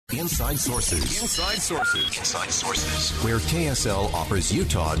Inside Sources. Inside Sources. Inside Sources. Where KSL offers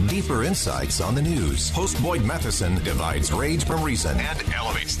Utah deeper insights on the news. Host Boyd Matheson divides rage from reason And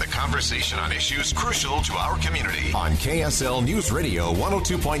elevates the conversation on issues crucial to our community. on KSL News Radio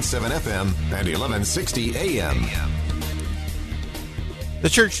 102.7 FM and 1160 AM. The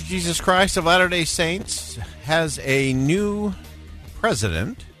Church of Jesus Christ of Latter-day Saints has a new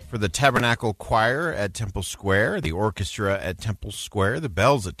president for the Tabernacle Choir at Temple Square, the orchestra at Temple Square, the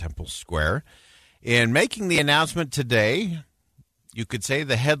bells at Temple Square. In making the announcement today, you could say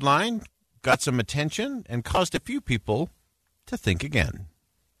the headline got some attention and caused a few people to think again.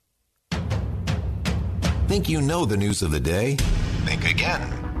 Think you know the news of the day? Think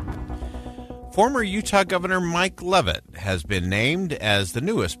again. Former Utah Governor Mike Leavitt has been named as the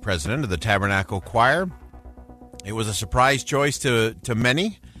newest president of the Tabernacle Choir. It was a surprise choice to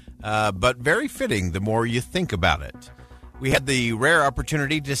many, but very fitting the more you think about it. We had the rare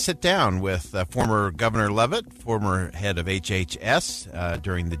opportunity to sit down with former Governor Leavitt, former head of HHS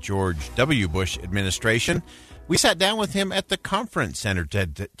during the George W. Bush administration. We sat down with him at the conference center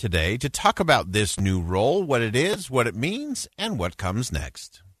today to talk about this new role, what it is, what it means, and what comes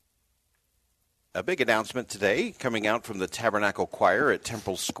next. A big announcement today coming out from the Tabernacle Choir at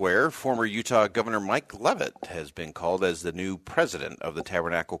Temple Square. Former Utah Governor Mike Leavitt has been called as the new president of the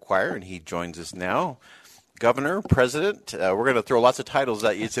Tabernacle Choir, and he joins us now. Governor, president, we're going to throw lots of titles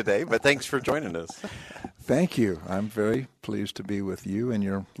at you today, but thanks for joining us. Thank you. I'm very pleased to be with you and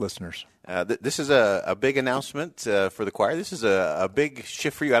your listeners. This is a big announcement for the choir. This is a big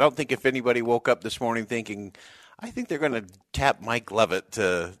shift for you. I don't think if anybody woke up this morning thinking, I think they're going to tap Mike Leavitt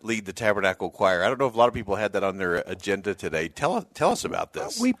to lead the Tabernacle Choir. I don't know if a lot of people had that on their agenda today. Tell us about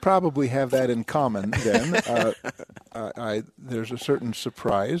this. We probably have that in common then. There's a certain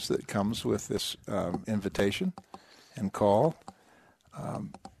surprise that comes with this invitation and call.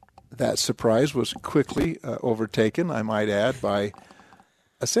 That surprise was quickly overtaken, I might add, by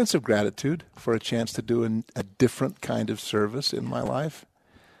a sense of gratitude for a chance to do a different kind of service in my life.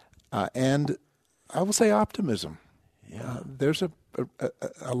 And I will say optimism. Yeah. There's a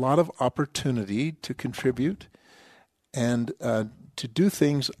lot of opportunity to contribute and to do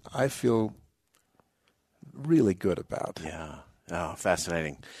things I feel really good about. Yeah. Oh,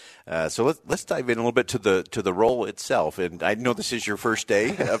 fascinating. So let's dive in a little bit to the role itself. And I know this is your first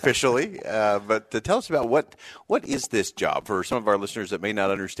day officially, but tell us about what is this job for some of our listeners that may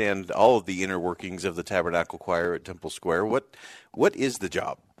not understand all of the inner workings of the Tabernacle Choir at Temple Square. What is the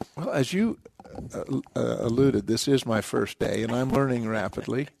job? Well, as you alluded, this is my first day, and I'm learning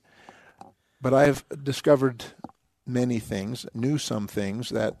rapidly. But I've discovered many things, knew some things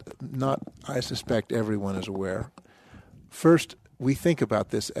that I suspect everyone is aware. First, we think about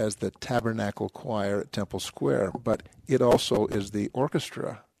this as the Tabernacle Choir at Temple Square, but it also is the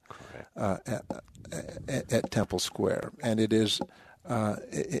orchestra at Temple Square, and it is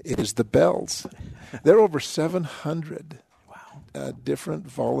the bells. There are over 700 different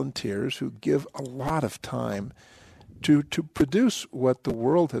volunteers who give a lot of time to produce what the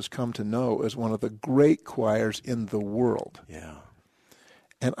world has come to know as one of the great choirs in the world. Yeah,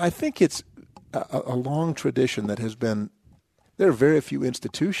 and I think it's a long tradition that has been. There are very few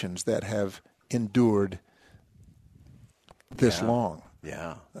institutions that have endured this long.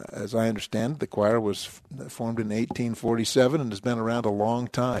 Yeah. As I understand, the choir was formed in 1847 and has been around a long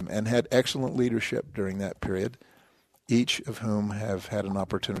time and had excellent leadership during that period, each of whom have had an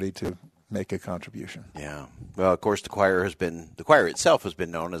opportunity to make a contribution. Yeah. Well, of course, the choir itself has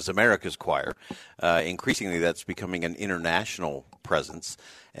been known as America's Choir. Increasingly, that's becoming an international presence.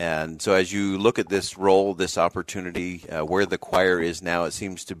 And so as you look at this role, this opportunity, where the choir is now, it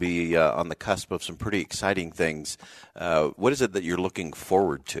seems to be on the cusp of some pretty exciting things. What is it that you're looking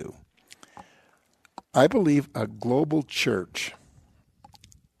forward to? I believe a global church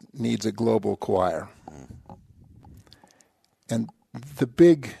needs a global choir. And the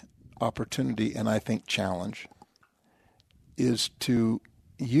big opportunity, and I think challenge, is to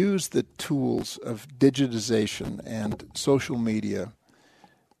use the tools of digitization and social media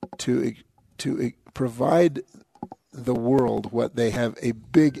to provide the world what they have a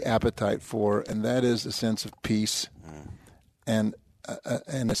big appetite for, and that is a sense of peace and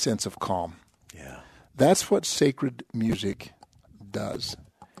a sense of calm. Yeah, that's what sacred music does.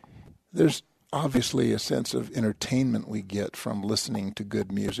 There's obviously a sense of entertainment we get from listening to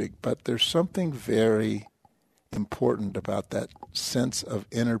good music, but there's something very important about that sense of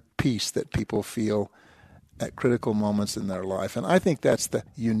inner peace that people feel at critical moments in their life. And I think that's the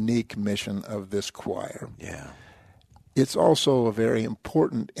unique mission of this choir. Yeah. It's also a very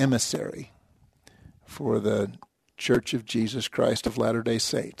important emissary for the Church of Jesus Christ of Latter-day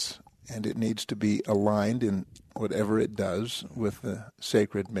Saints, and it needs to be aligned in whatever it does with the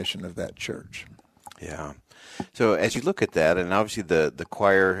sacred mission of that church. Yeah. So as you look at that, and obviously the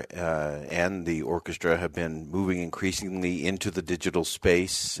choir and the orchestra have been moving increasingly into the digital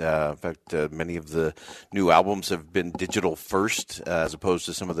space. In fact, many of the new albums have been digital first, as opposed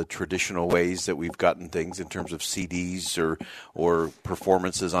to some of the traditional ways that we've gotten things in terms of CDs or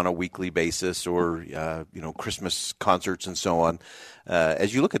performances on a weekly basis, or Christmas concerts and so on.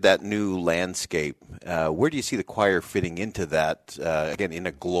 As you look at that new landscape, where do you see the choir fitting into that, again, in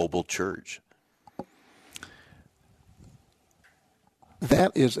a global church?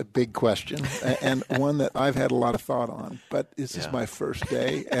 That is a big question, and one that I've had a lot of thought on. But this is my first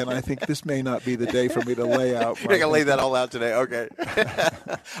day, and I think this may not be the day for me to lay out. You're going to lay that all out today? Okay.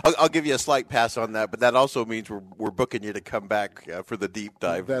 I'll give you a slight pass on that, but that also means we're booking you to come back for the deep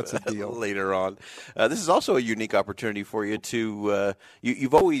dive. That's a deal. Later on. This is also a unique opportunity for you to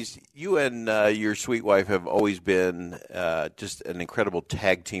you and your sweet wife have always been just an incredible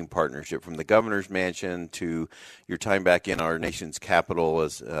tag team partnership, from the governor's mansion to your time back in our nation's capital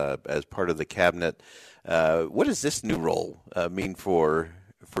as part of the cabinet. What does this new role mean for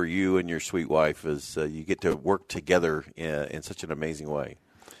you and your sweet wife as you get to work together in such an amazing way?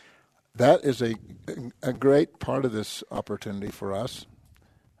 That is a great part of this opportunity for us.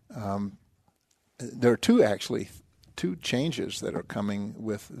 There are two changes that are coming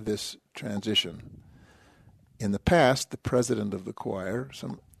with this transition. In the past, the president of the choir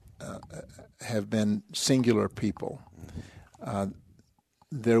have been singular people.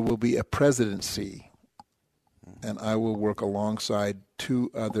 There will be a presidency, and I will work alongside two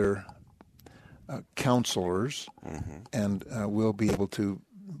other counselors, and we'll be able to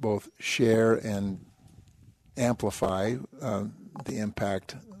both share and amplify the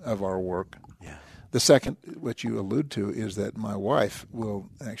impact of our work. Yeah. The second, what you allude to, is that my wife will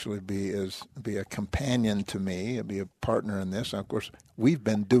actually be a companion to me, be a partner in this. And of course, we've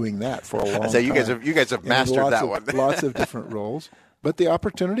been doing that for a long time. So you guys have mastered that one. Lots of different roles. But the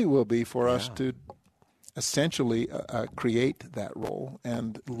opportunity will be for us to essentially create that role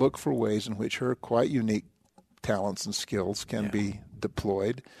and look for ways in which her quite unique talents and skills can be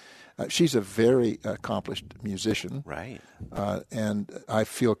deployed. She's a very accomplished musician. Right. And I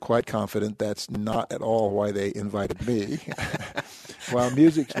feel quite confident that's not at all why they invited me. While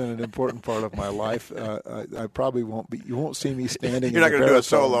music's been an important part of my life, I probably won't be. You won't see me standing. You're not going to do a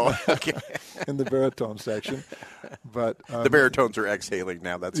solo. Okay. In the baritone section, but the baritones are exhaling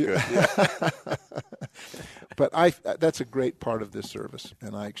now. That's good. Yeah. But that's a great part of this service,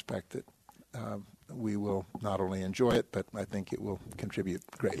 and I expect that we will not only enjoy it, but I think it will contribute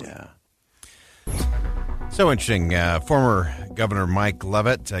greatly. Yeah. So interesting. Former Governor Mike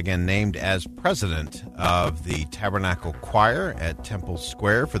Leavitt, again named as president of the Tabernacle Choir at Temple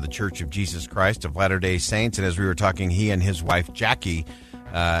Square for the Church of Jesus Christ of Latter-day Saints. And as we were talking, he and his wife, Jackie,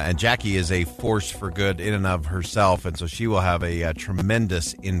 and Jackie is a force for good in and of herself, and so she will have a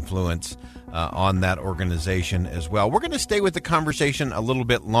tremendous influence on that organization as well. We're going to stay with the conversation a little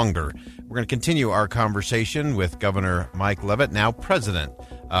bit longer. We're going to continue our conversation with Governor Mike Leavitt, now president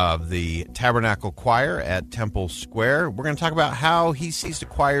of the Tabernacle Choir at Temple Square. We're going to talk about how he sees the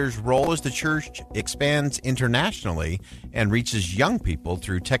choir's role as the church expands internationally and reaches young people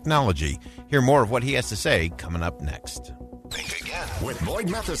through technology. Hear more of what he has to say coming up next. Think Again with Boyd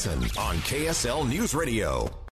Matheson on KSL News Radio.